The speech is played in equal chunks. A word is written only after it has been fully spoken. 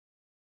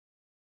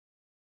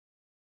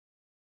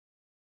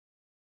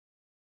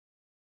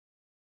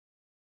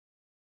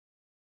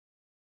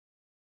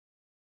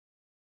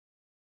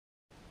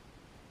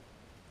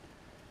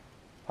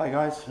Hi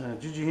guys,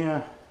 Gigi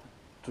here.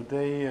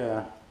 Today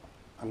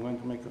I'm going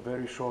to make a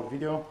very short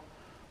video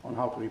on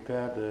how to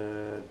repair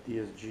the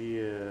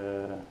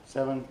DSG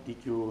 7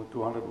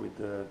 DQ200 with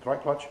the dry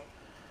clutch,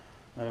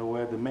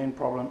 where the main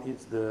problem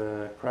is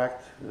the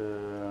cracked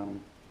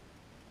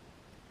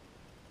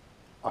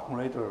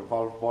accumulator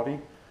valve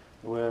body,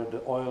 where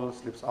the oil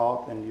slips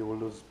out and you will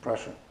lose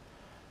pressure.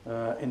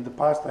 In the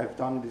past I've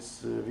done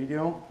this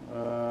video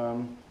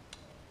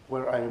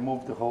where I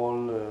removed the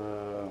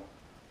whole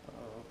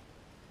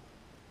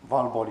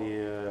valve body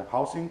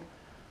housing,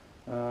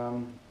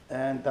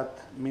 and that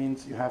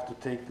means you have to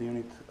take the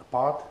unit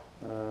apart,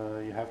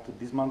 you have to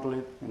dismantle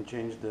it and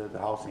change the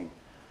housing.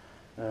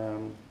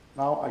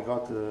 Now I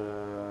got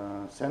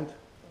sent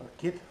a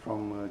kit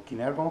from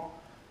Kinergo,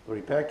 a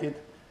repair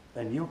kit,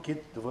 a new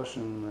kit,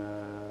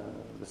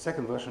 the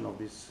second version of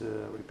this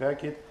repair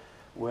kit,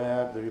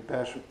 where the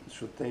repair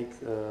should take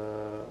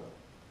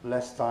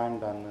less time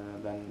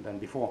than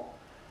before.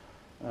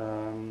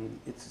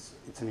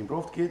 It's an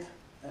improved kit,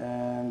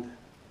 and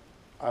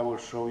I will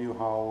show you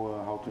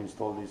how to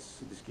install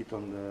this kit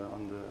on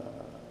the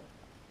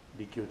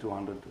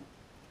DQ200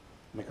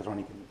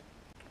 mechatronic unit.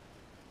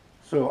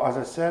 So as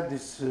I said,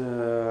 this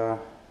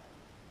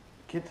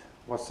kit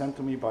was sent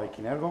to me by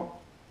Kinergo,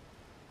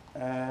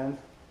 and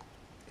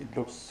it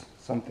looks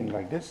something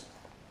like this.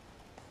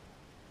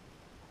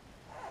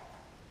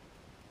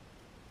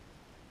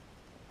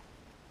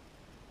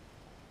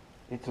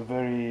 It's a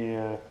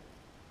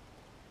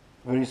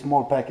very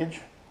small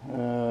package,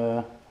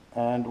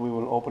 and we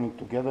will open it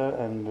together,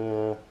 and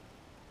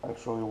I'll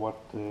show you what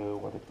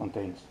it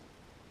contains.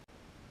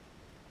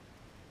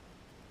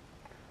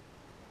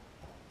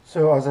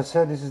 So as I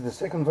said, this is the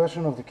second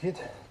version of the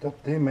kit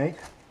that they make.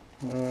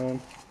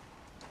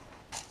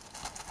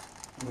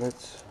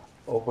 Let's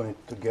open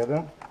it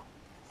together.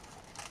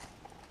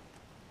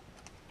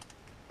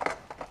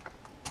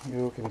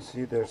 You can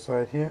see their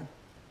side here.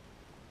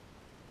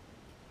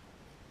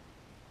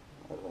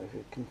 If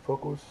it can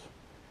focus.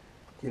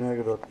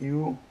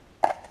 Kinergo.eu.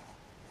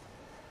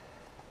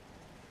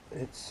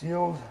 It's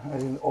sealed. I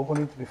didn't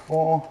open it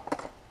before,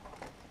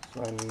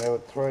 so I never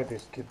tried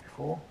this kit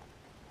before.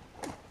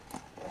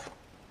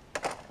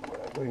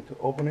 We're going to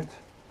open it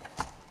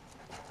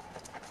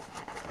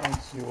and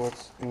see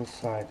what's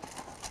inside.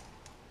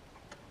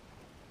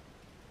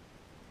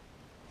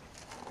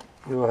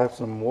 You will have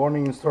some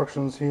warning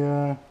instructions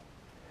here.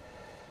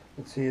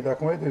 Let's see, the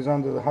accumulator is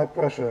under the high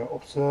pressure.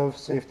 Observe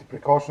safety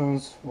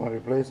precautions when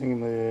replacing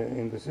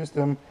in the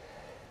system.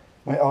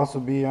 May also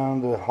be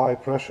under high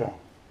pressure.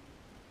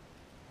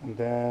 And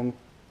then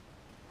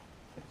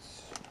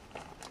it's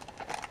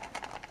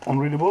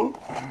unreadable.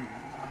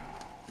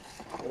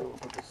 I will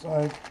put it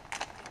aside.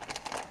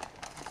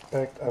 In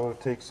fact, I will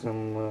take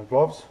some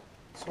gloves.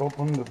 Let's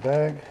open the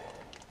bag.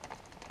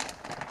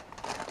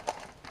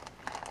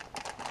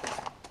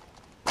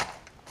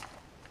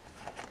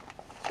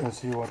 And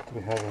see what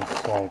we have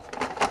inside.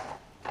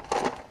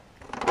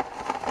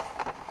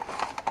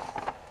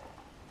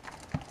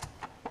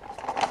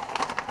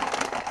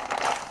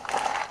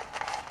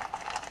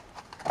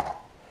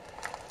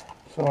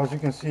 So as you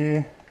can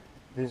see,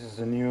 this is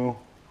a new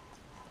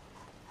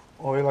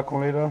oil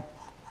accumulator.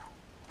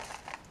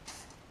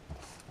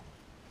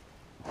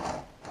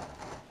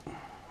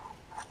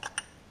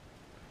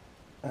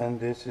 And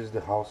this is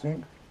the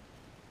housing.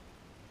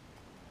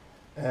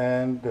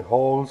 And the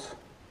holes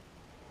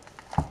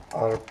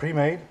are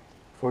pre-made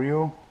for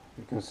you.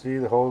 You can see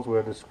the holes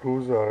where the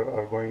screws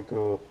are going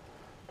to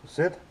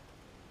sit.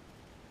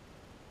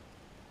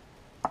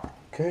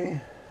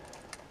 Okay,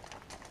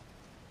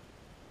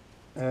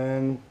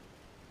 and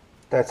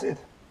that's it.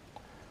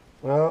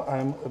 Well,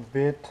 I'm a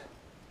bit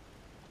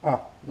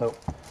no.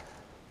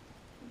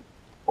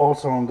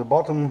 Also on the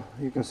bottom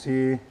you can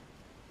see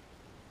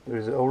there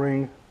is an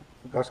O-ring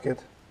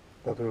gasket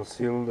that will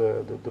seal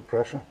the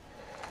pressure.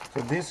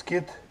 So this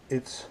kit,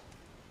 it's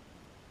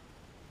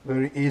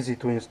very easy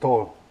to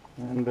install,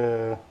 and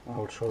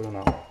I'll show you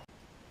now.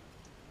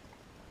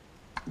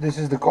 This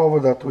is the cover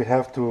that we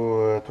have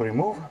to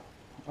remove.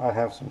 I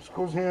have some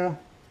screws here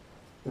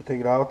to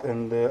take it out,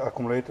 and the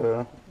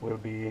accumulator will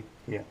be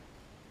here.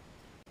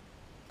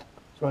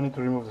 So I need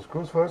to remove the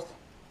screws first.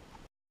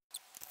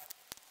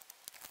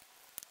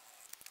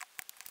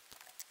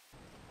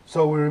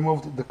 So we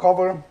removed the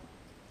cover,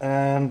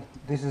 and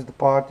this is the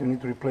part you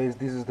need to replace.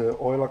 This is the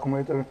oil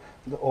accumulator,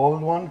 the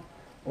old one.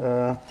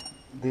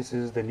 This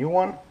is the new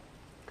one,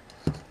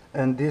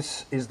 and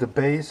this is the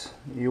base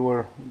you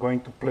are going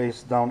to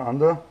place down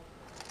under.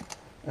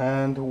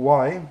 And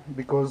why?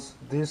 Because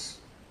this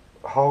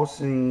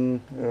housing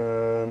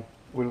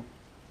will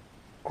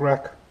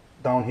crack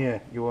down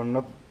here.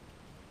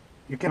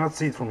 You cannot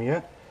see it from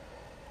here.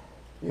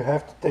 You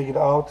have to take it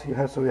out. You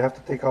have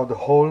to take out the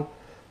whole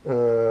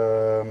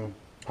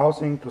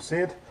housing to see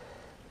it.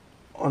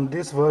 On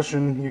this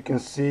version you can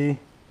see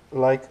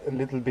like a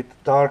little bit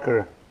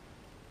darker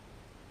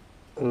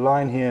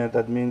line here.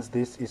 That means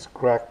this is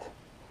cracked.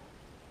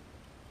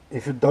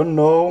 If you don't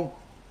know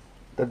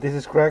that this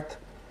is cracked,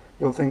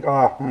 you'll think,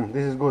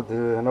 this is good,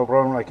 no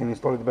problem, I can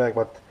install it back,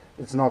 but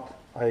it's not.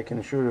 I can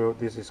assure you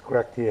this is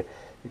cracked here.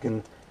 You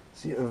can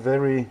see a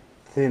very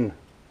thin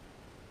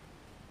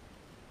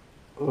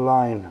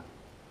line.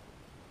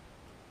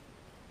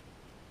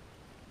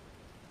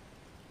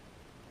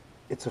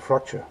 It's a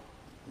fracture.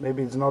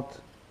 Maybe it's not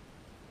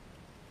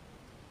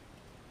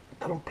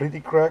completely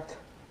cracked,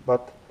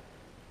 but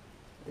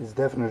it's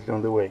definitely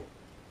on the way.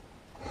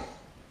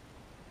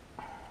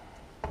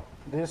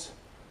 This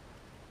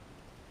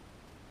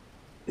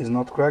is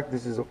not cracked.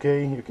 This is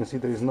okay. You can see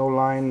there is no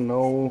line,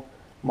 no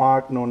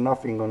mark, no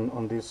nothing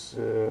on this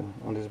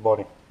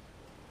body.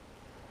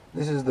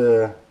 This is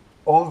the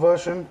old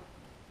version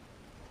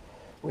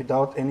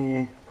without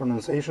any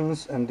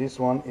pronunciations, and this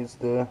one is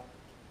the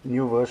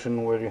new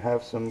version where you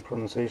have some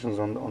pronunciations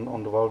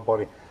on the valve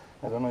body.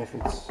 I don't know if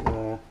it's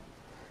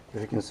if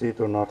you can see it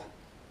or not.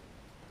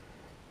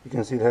 You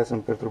can see it has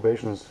some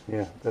perturbations.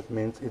 Yeah, that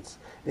means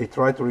they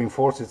try to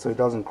reinforce it so it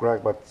doesn't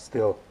crack, but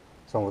still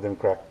some of them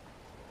crack.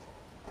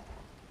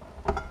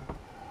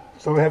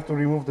 So we have to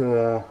remove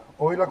the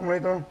oil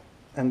accumulator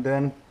and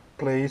then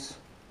place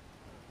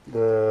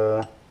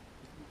the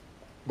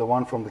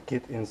one from the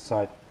kit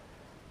inside.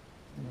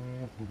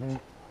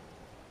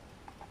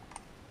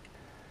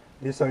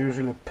 These are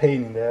usually a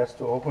pain in the ass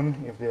to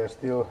open if they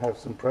still have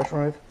some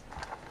pressure on it.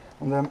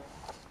 And then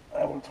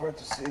I will try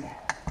to see.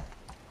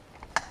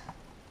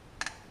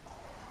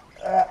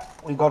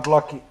 We got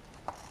lucky.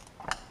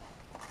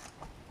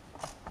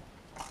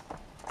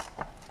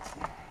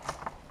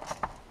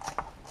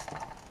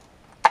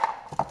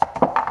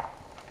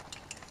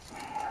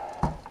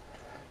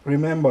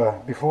 Remember,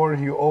 before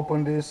you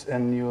open this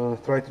and you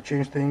try to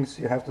change things,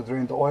 you have to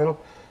drain the oil.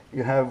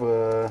 You have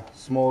a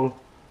small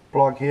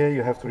plug here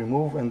you have to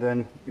remove, and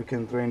then you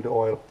can drain the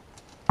oil.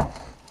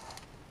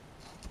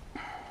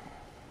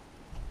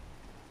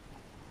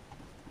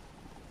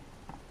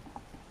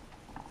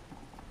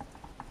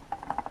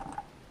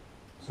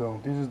 So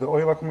this is the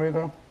oil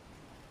accumulator,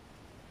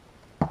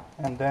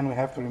 and then we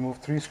have to remove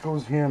 3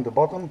 screws here in the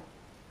bottom.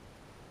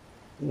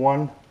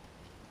 1,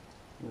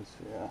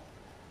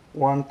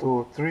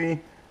 2, 3,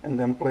 and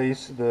then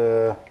place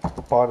the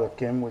part that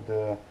came with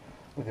the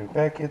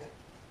repair kit.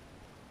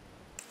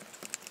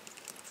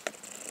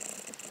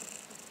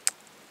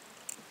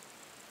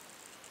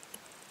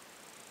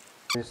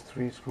 These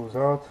 3 screws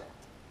out,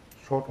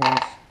 short ones.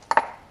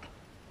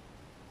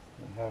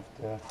 We have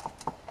the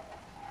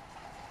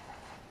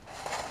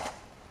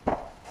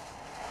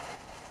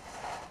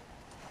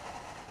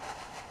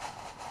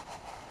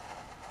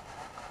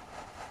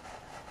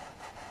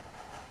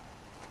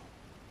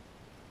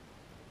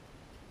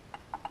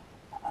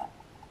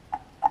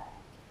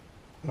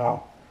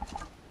now,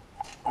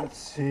 let's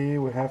see,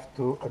 we have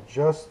to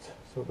adjust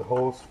so the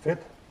holes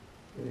fit.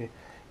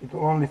 It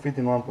will only fit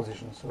in one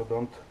position, so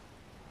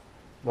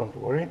don't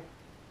worry.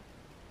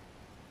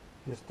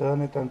 Just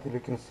turn it until you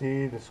can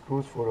see the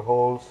screws for the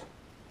holes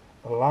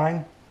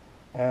align,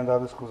 and the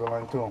other screws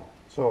align too.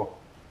 So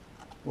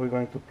we're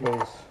going to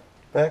place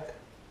back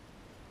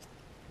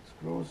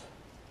screws.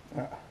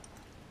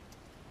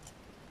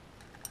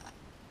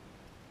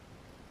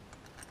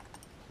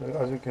 So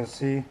as you can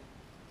see,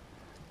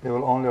 they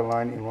will only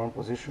align in one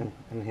position,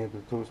 and here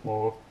the 2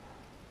 small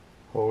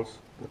holes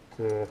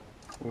that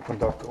will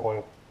conduct the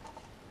oil.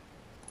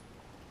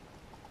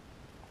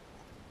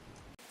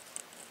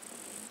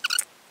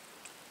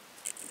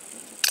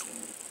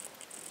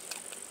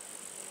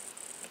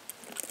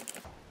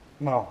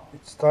 Now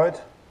it's tight,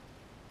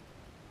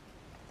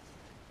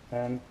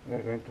 and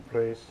we're going to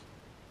place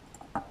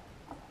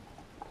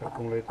the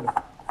accumulator.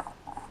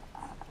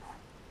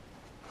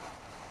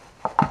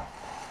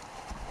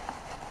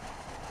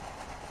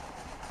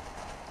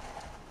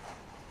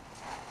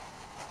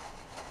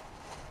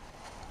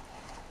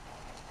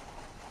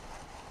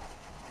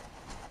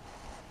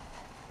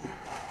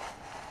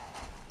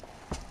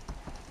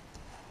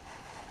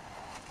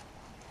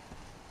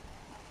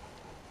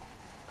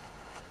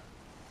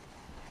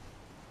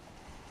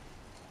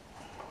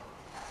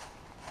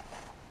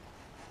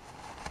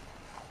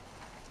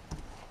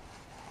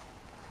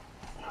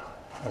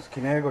 As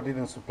Kinergo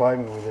didn't supply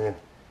me with a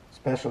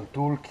special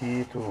tool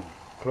key to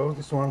close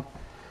this one,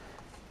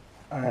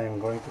 I am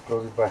going to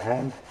close it by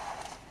hand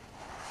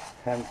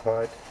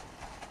tight,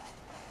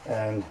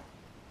 and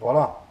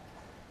voila.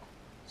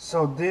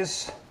 So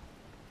this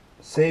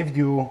saved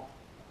you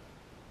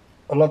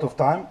a lot of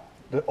time.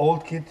 The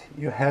old kit,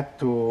 you had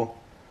to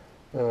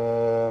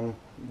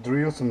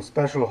drill some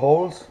special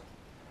holes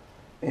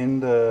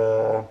in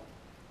the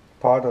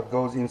part that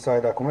goes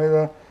inside the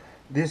accumulator.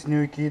 This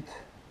new kit,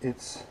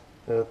 it's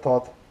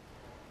thought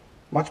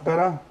much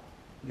better.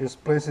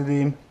 Just place it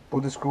in,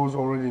 put the screws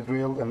already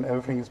drilled and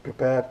everything is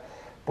prepared,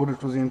 put the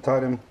screws in, tie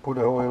them, put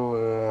the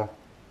oil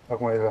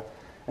accumulator,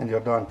 and you're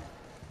done.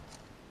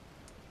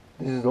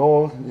 This is the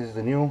old, this is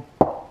the new.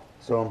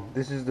 So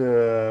this is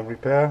the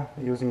repair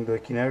using the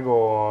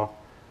Kinergo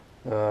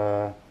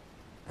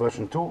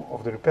version 2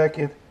 of the repair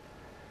kit.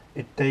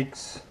 It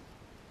takes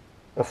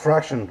a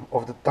fraction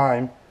of the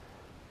time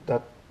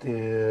that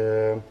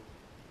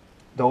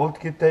the old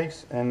kit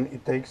takes, and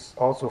it takes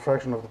also a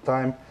fraction of the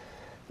time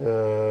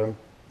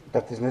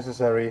that is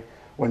necessary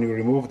when you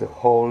remove the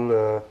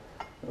whole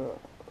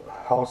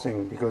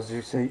housing, because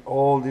you see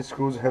all these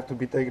screws have to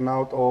be taken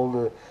out,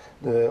 all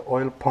the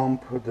oil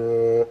pump,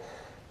 the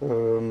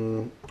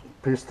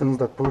pistons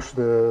that push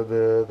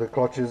the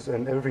clutches,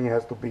 and everything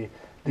has to be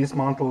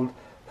dismantled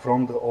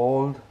from the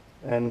old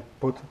and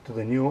put to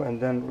the new,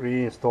 and then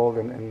reinstalled,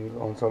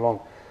 and so on.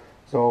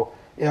 So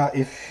yeah,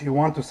 if you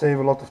want to save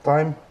a lot of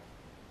time,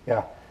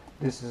 yeah,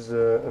 this is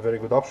a very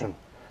good option.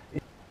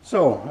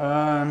 So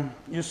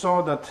you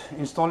saw that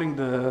installing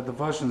the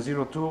version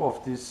 02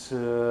 of this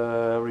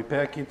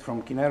repair kit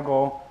from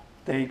Kinergo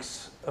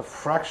takes a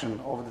fraction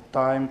of the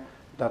time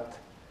that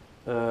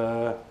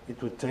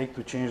it would take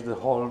to change the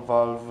whole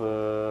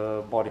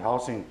valve body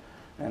housing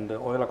and the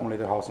oil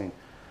accumulator housing.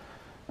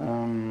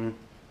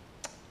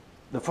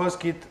 The first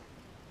kit,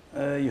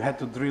 you had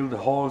to drill the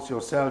holes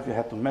yourself, you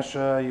had to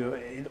measure,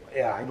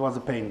 it was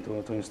a pain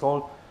to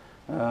install.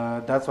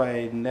 That's why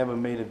I never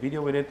made a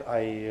video with it.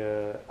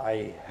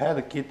 I had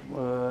a kit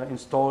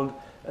installed.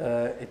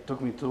 It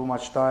took me too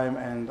much time,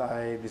 and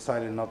I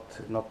decided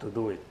not to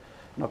do it,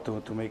 not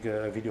to make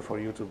a video for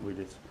YouTube with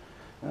it.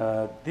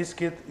 This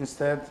kit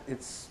instead,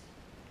 it's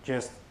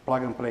just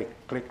plug and play,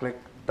 click click,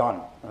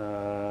 done,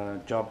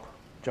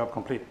 job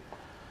complete.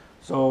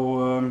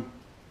 So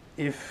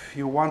if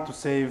you want to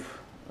save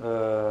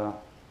a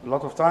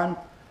lot of time,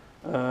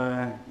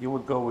 you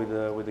would go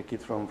with the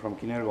kit from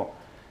Kinergo.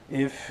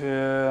 If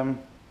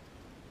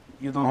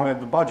you don't have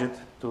the budget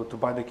to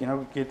buy the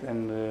Kinergo kit,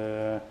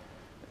 and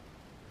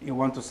you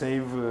want to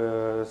save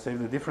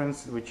the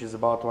difference, which is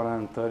about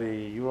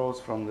 130 euros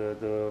from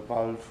the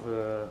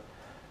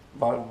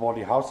valve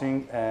body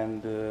housing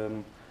and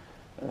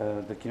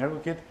the Kinergo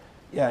kit,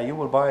 yeah, you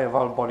will buy a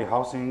valve body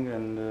housing,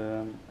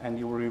 and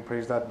you will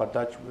replace that, but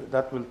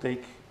that will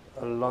take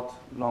a lot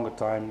longer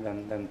time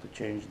than to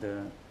change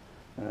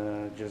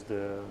just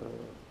the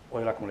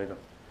oil accumulator.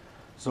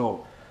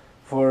 So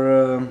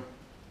for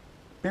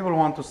people who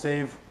want to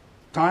save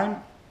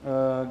time,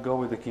 go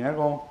with the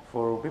Kinergo.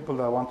 For people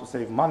that want to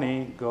save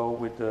money, go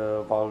with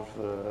the valve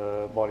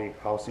body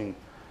housing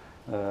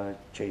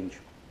change.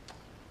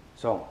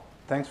 So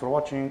thanks for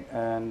watching,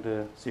 and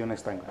see you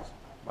next time, guys.